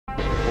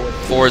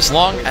For as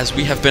long as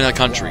we have been a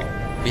country,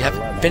 we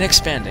have been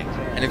expanding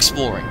and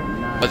exploring,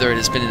 whether it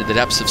has been into the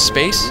depths of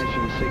space,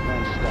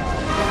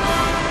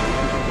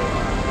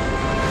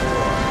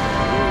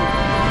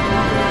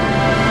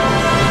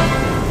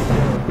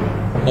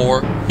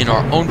 or in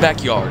our own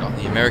backyard on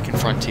the American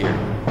frontier.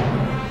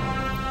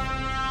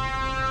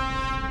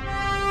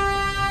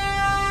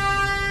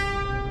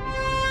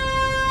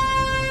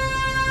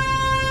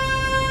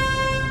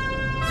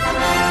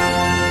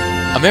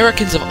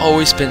 Americans have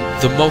always been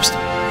the most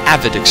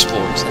avid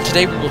explorers, and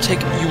today we will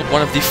take you on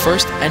one of the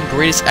first and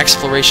greatest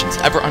explorations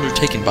ever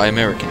undertaken by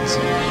Americans,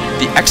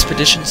 the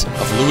expeditions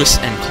of Lewis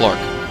and Clark.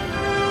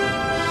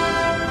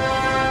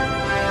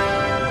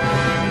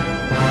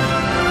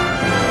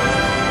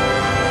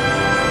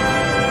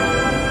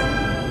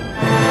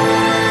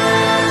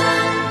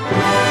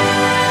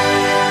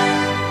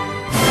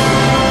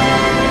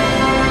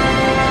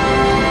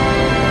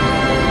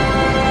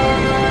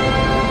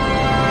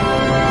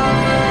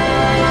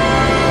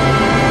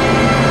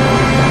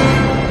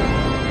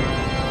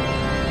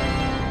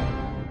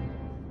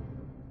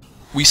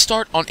 We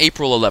start on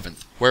April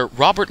 11th, where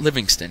Robert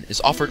Livingston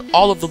is offered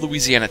all of the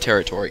Louisiana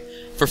Territory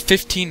for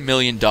 $15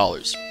 million.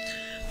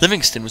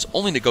 Livingston was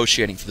only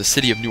negotiating for the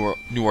city of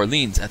New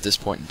Orleans at this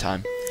point in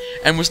time,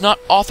 and was not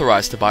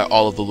authorized to buy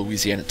all of the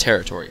Louisiana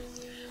Territory.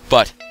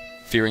 But,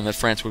 fearing that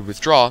France would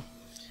withdraw,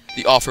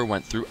 the offer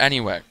went through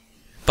anyway,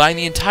 buying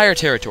the entire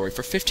territory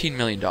for $15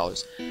 million,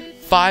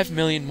 $5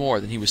 million more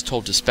than he was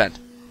told to spend.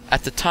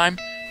 At the time,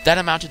 that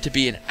amounted to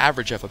be an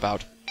average of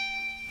about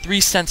 3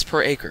 cents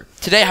per acre.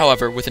 Today,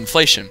 however, with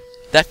inflation,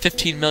 that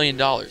 $15 million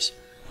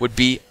would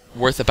be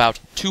worth about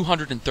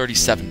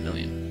 $237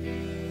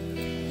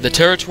 million. The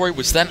territory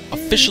was then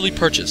officially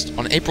purchased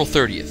on April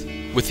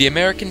 30th, with the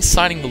Americans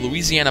signing the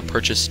Louisiana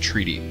Purchase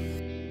Treaty.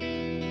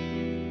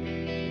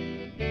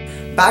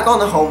 Back on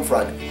the home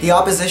front, the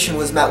opposition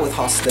was met with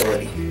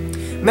hostility.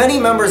 Many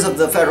members of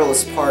the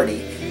Federalist Party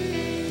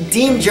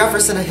deemed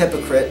Jefferson a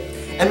hypocrite,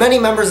 and many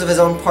members of his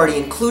own party,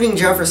 including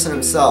Jefferson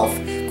himself,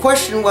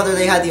 questioned whether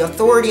they had the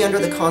authority under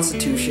the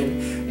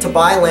Constitution to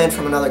buy land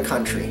from another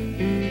country.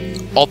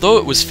 Although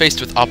it was faced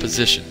with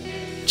opposition,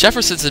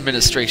 Jefferson's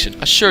administration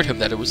assured him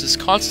that it was his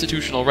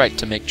constitutional right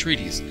to make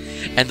treaties,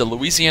 and the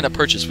Louisiana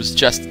Purchase was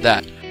just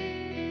that.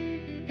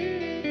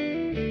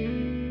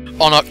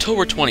 On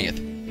October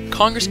 20th,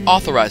 Congress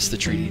authorized the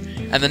treaty,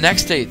 and the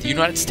next day the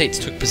United States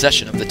took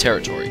possession of the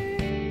territory.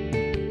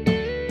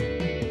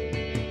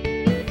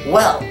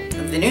 Well,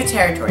 the new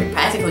territory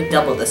practically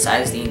doubled the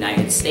size of the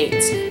United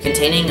States,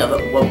 containing of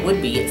what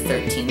would be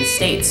 13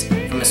 states,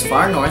 from as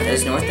far north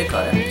as North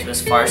Dakota to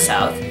as far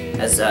south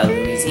as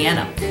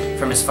Louisiana,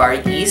 from as far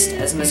east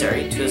as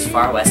Missouri to as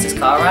far west as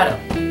Colorado.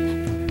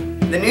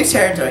 The new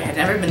territory had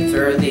never been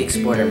thoroughly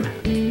explored or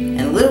mapped,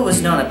 and little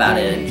was known about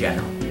it in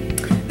general.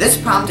 This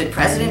prompted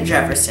President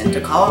Jefferson to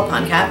call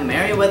upon Captain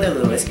Meriwether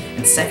Lewis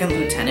and Second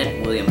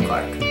Lieutenant William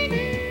Clark.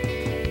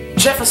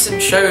 Jefferson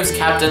chose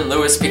Captain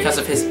Lewis because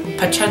of his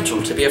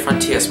potential to be a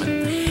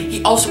frontiersman.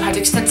 He also had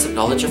extensive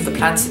knowledge of the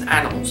plants and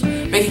animals,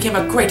 making him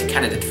a great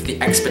candidate for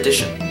the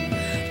expedition.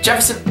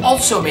 Jefferson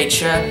also made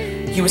sure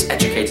he was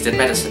educated in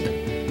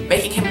medicine,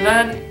 making him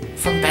learn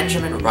from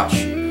Benjamin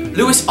Rush.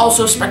 Lewis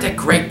also spent a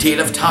great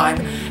deal of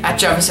time at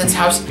Jefferson's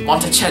house,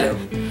 Monticello,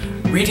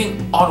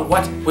 reading on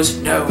what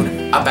was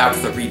known about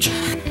the region.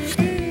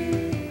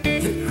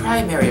 The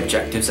primary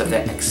objectives of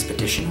their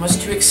expedition was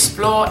to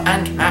explore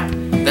and map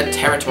the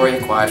territory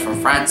acquired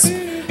from France.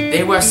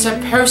 They were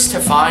supposed to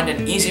find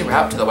an easy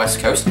route to the west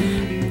coast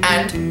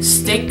and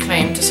stake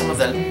claim to some of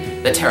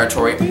the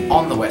territory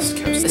on the west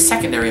coast. The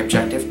secondary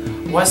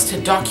objective was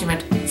to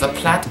document the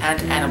plant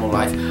and animal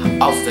life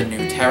of the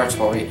new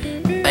territory.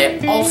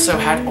 They also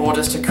had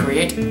orders to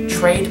create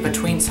trade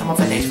between some of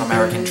the Native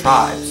American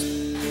tribes.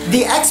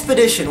 The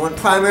expedition went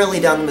primarily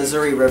down the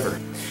Missouri River,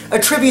 a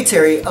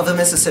tributary of the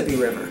Mississippi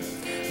River.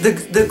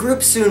 The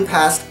group soon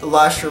passed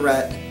La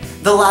Charrette,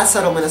 the last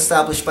settlement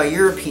established by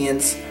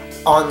Europeans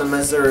on the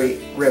Missouri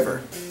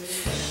River.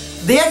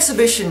 The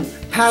expedition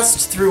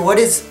passed through what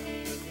is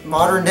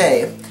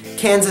modern-day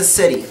Kansas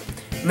City,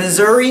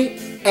 Missouri,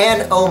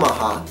 and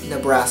Omaha,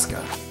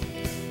 Nebraska.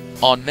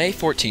 On May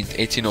 14th,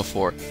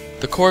 1804,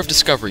 the Corps of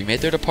Discovery made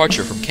their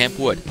departure from Camp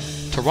Wood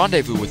to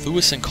rendezvous with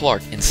Lewis and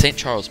Clark in St.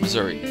 Charles,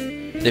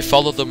 Missouri. They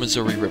followed the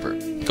Missouri River,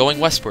 going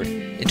westward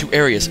into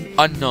areas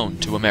unknown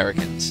to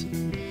Americans.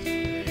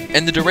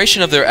 In the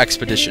duration of their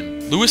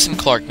expedition, Lewis and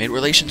Clark made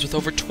relations with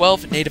over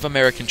 12 Native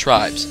American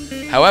tribes.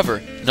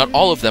 However, not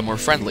all of them were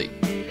friendly,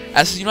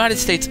 as the United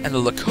States and the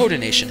Lakota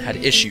Nation had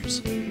issues.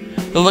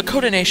 The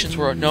Lakota Nations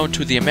were known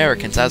to the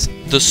Americans as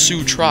the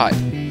Sioux tribe.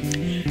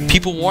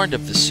 People warned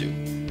of the Sioux,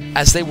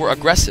 as they were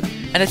aggressive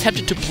and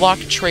attempted to block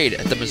trade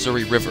at the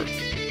Missouri River.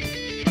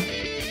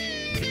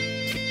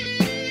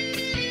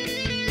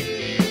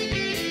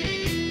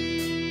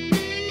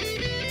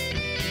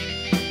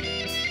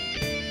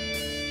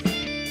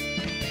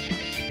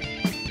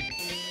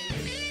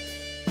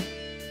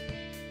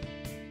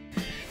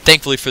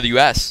 Thankfully for the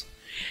U.S.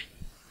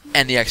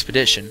 and the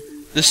expedition,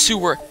 the Sioux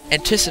were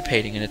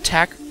anticipating an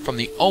attack from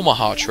the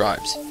Omaha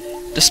tribes.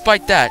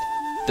 Despite that,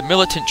 the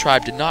militant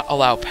tribe did not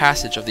allow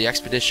passage of the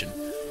expedition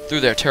through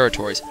their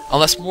territories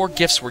unless more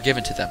gifts were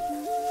given to them.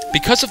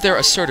 Because of their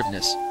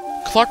assertiveness,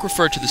 Clark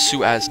referred to the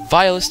Sioux as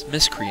vilest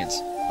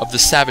miscreants of the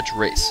savage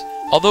race.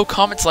 Although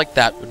comments like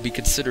that would be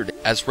considered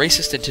as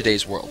racist in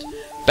today's world,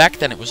 back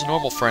then it was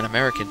normal for an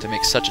American to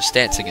make such a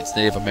stance against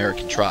Native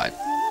American tribe.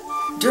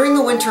 During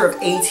the winter of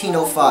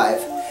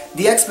 1805,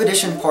 the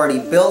expedition party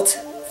built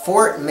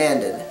Fort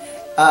Mandan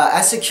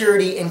as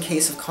security in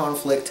case of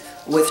conflict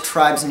with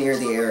tribes near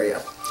the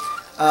area.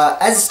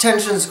 As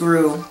tensions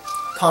grew,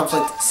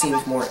 conflict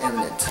seemed more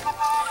imminent.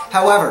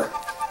 However,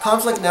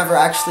 conflict never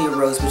actually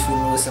arose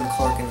between Lewis and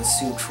Clark and the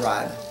Sioux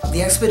tribe.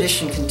 The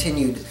expedition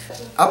continued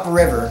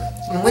upriver,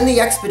 and when the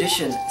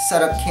expedition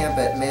set up camp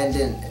at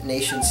Mandan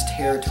Nation's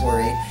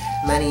territory,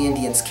 many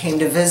Indians came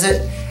to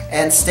visit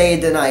and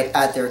stayed the night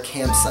at their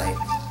campsite.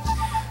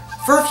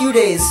 For a few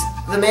days,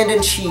 the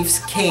Mandan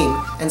chiefs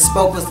came and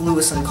spoke with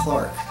Lewis and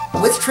Clark,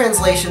 with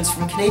translations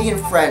from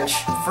Canadian French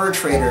fur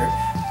trader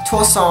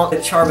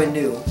Toussaint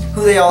Charbonneau,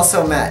 who they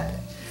also met.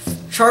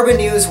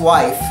 Charbonneau's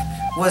wife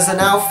was the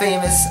now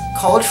famous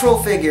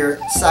cultural figure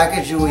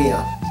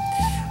Sacagawea.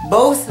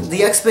 Both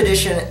the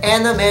expedition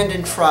and the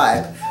Mandan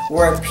tribe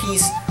were at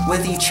peace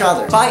with each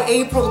other. By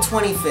April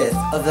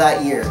 25th of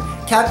that year,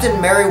 Captain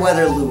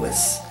Meriwether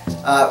Lewis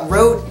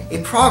wrote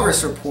a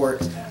progress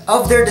report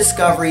of their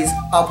discoveries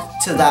up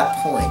to that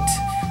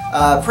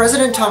point.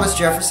 President Thomas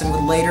Jefferson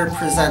would later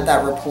present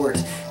that report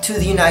to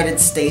the United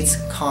States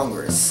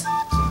Congress.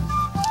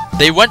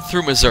 They went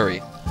through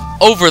Missouri,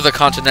 over the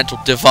Continental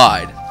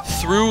Divide,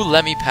 through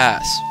Lemhi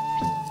Pass.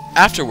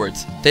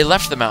 Afterwards, they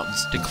left the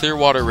mountains to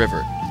Clearwater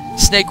River,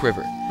 Snake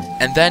River,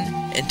 and then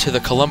into the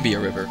Columbia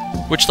River,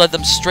 which led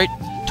them straight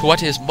to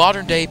what is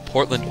modern-day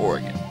Portland,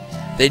 Oregon.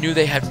 They knew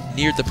they had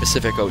neared the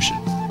Pacific Ocean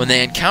when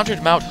they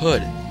encountered Mount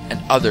Hood and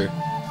other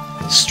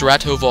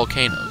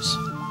stratovolcanoes.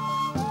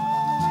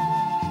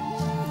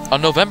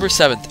 On November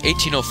 7th,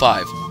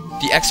 1805,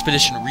 the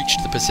expedition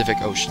reached the Pacific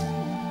Ocean.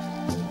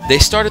 They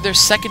started their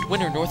second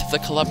winter north of the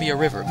Columbia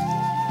River.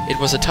 It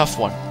was a tough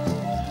one.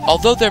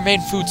 Although their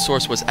main food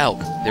source was elk,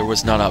 there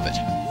was none of it.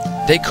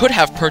 They could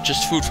have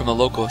purchased food from the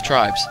local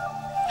tribes.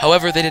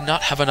 However, they did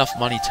not have enough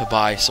money to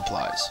buy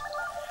supplies.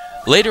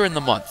 Later in the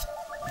month,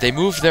 they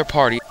moved their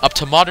party up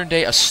to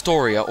modern-day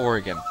Astoria,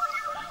 Oregon.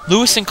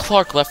 Lewis and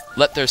Clark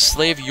let their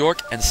slave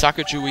York and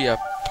Sacagawea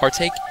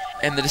partake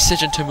in the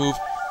decision to move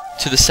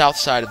to the south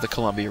side of the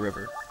Columbia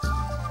River.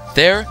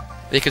 There,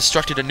 they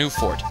constructed a new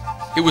fort.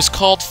 It was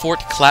called Fort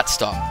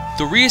Clatsop.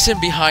 The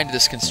reason behind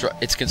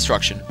its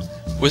construction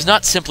was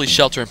not simply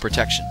shelter and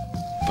protection,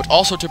 but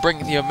also to bring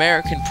the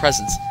American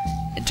presence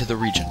into the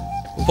region.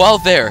 While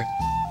there,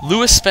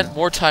 Lewis spent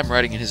more time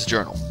writing in his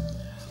journal.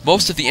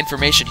 Most of the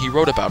information he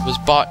wrote about was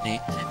botany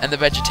and the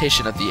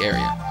vegetation of the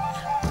area,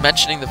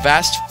 mentioning the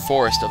vast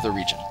forest of the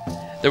region.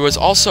 There was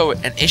also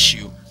an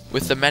issue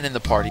with the men in the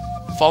party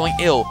falling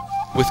ill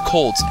with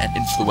colds and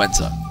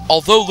influenza.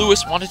 Although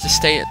Lewis wanted to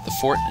stay at the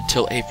fort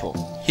until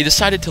April, he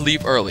decided to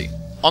leave early.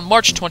 On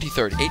March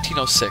 23,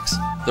 1806,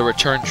 the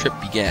return trip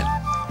began.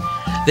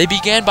 They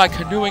began by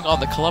canoeing on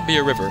the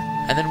Columbia River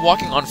and then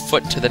walking on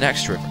foot to the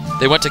next river.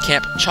 They went to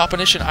Camp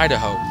Chopinish in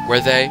Idaho,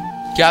 where they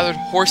gathered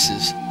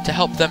horses to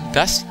help them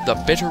best the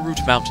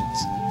Bitterroot Mountains.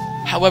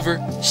 However,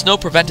 snow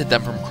prevented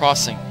them from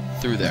crossing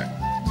through there.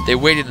 They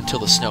waited until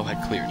the snow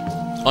had cleared.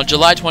 On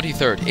July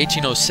 23,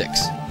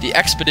 1806, the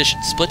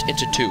expedition split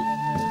into two,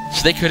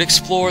 so they could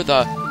explore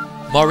the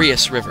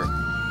Marias River.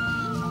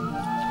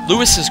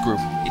 Lewis's group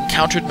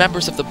encountered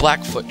members of the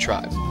Blackfoot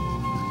tribe.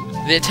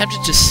 They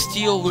attempted to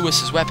steal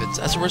Lewis's weapons.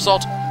 As a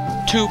result,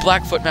 2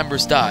 Blackfoot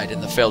members died in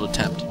the failed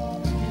attempt.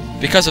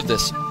 Because of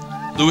this,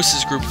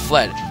 Lewis's group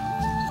fled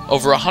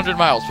over 100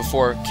 miles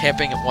before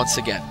camping once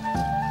again.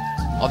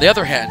 On the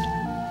other hand,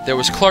 there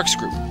was Clark's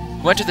group,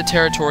 who entered the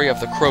territory of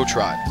the Crow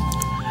tribe.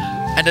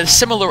 And a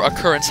similar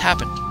occurrence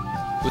happened.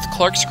 With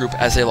Clark's group,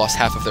 as they lost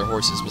half of their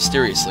horses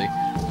mysteriously,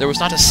 there was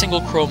not a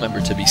single Crow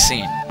member to be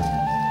seen.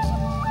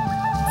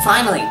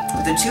 Finally,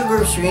 the two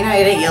groups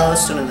reunited at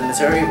Yellowstone and the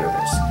Missouri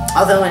rivers,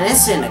 although an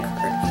incident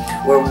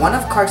occurred where one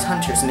of Clark's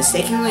hunters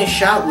mistakenly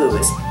shot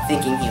Lewis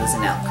thinking he was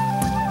an elk,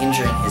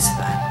 injuring his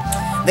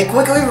thigh. They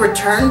quickly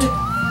returned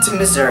to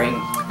Missouri,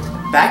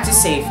 back to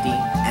safety,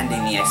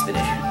 ending the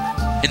expedition.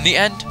 In the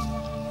end,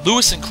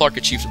 Lewis and Clark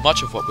achieved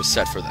much of what was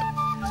set for them.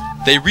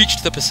 They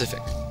reached the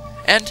Pacific,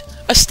 and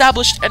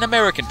established an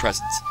American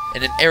presence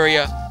in an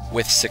area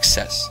with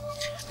success.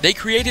 They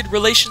created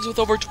relations with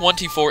over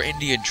 24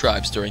 Indian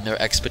tribes during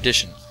their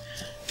expedition.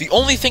 The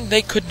only thing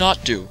they could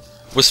not do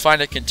was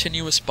find a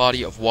continuous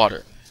body of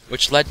water,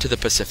 which led to the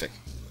Pacific.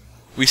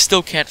 We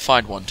still can't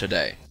find one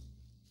today.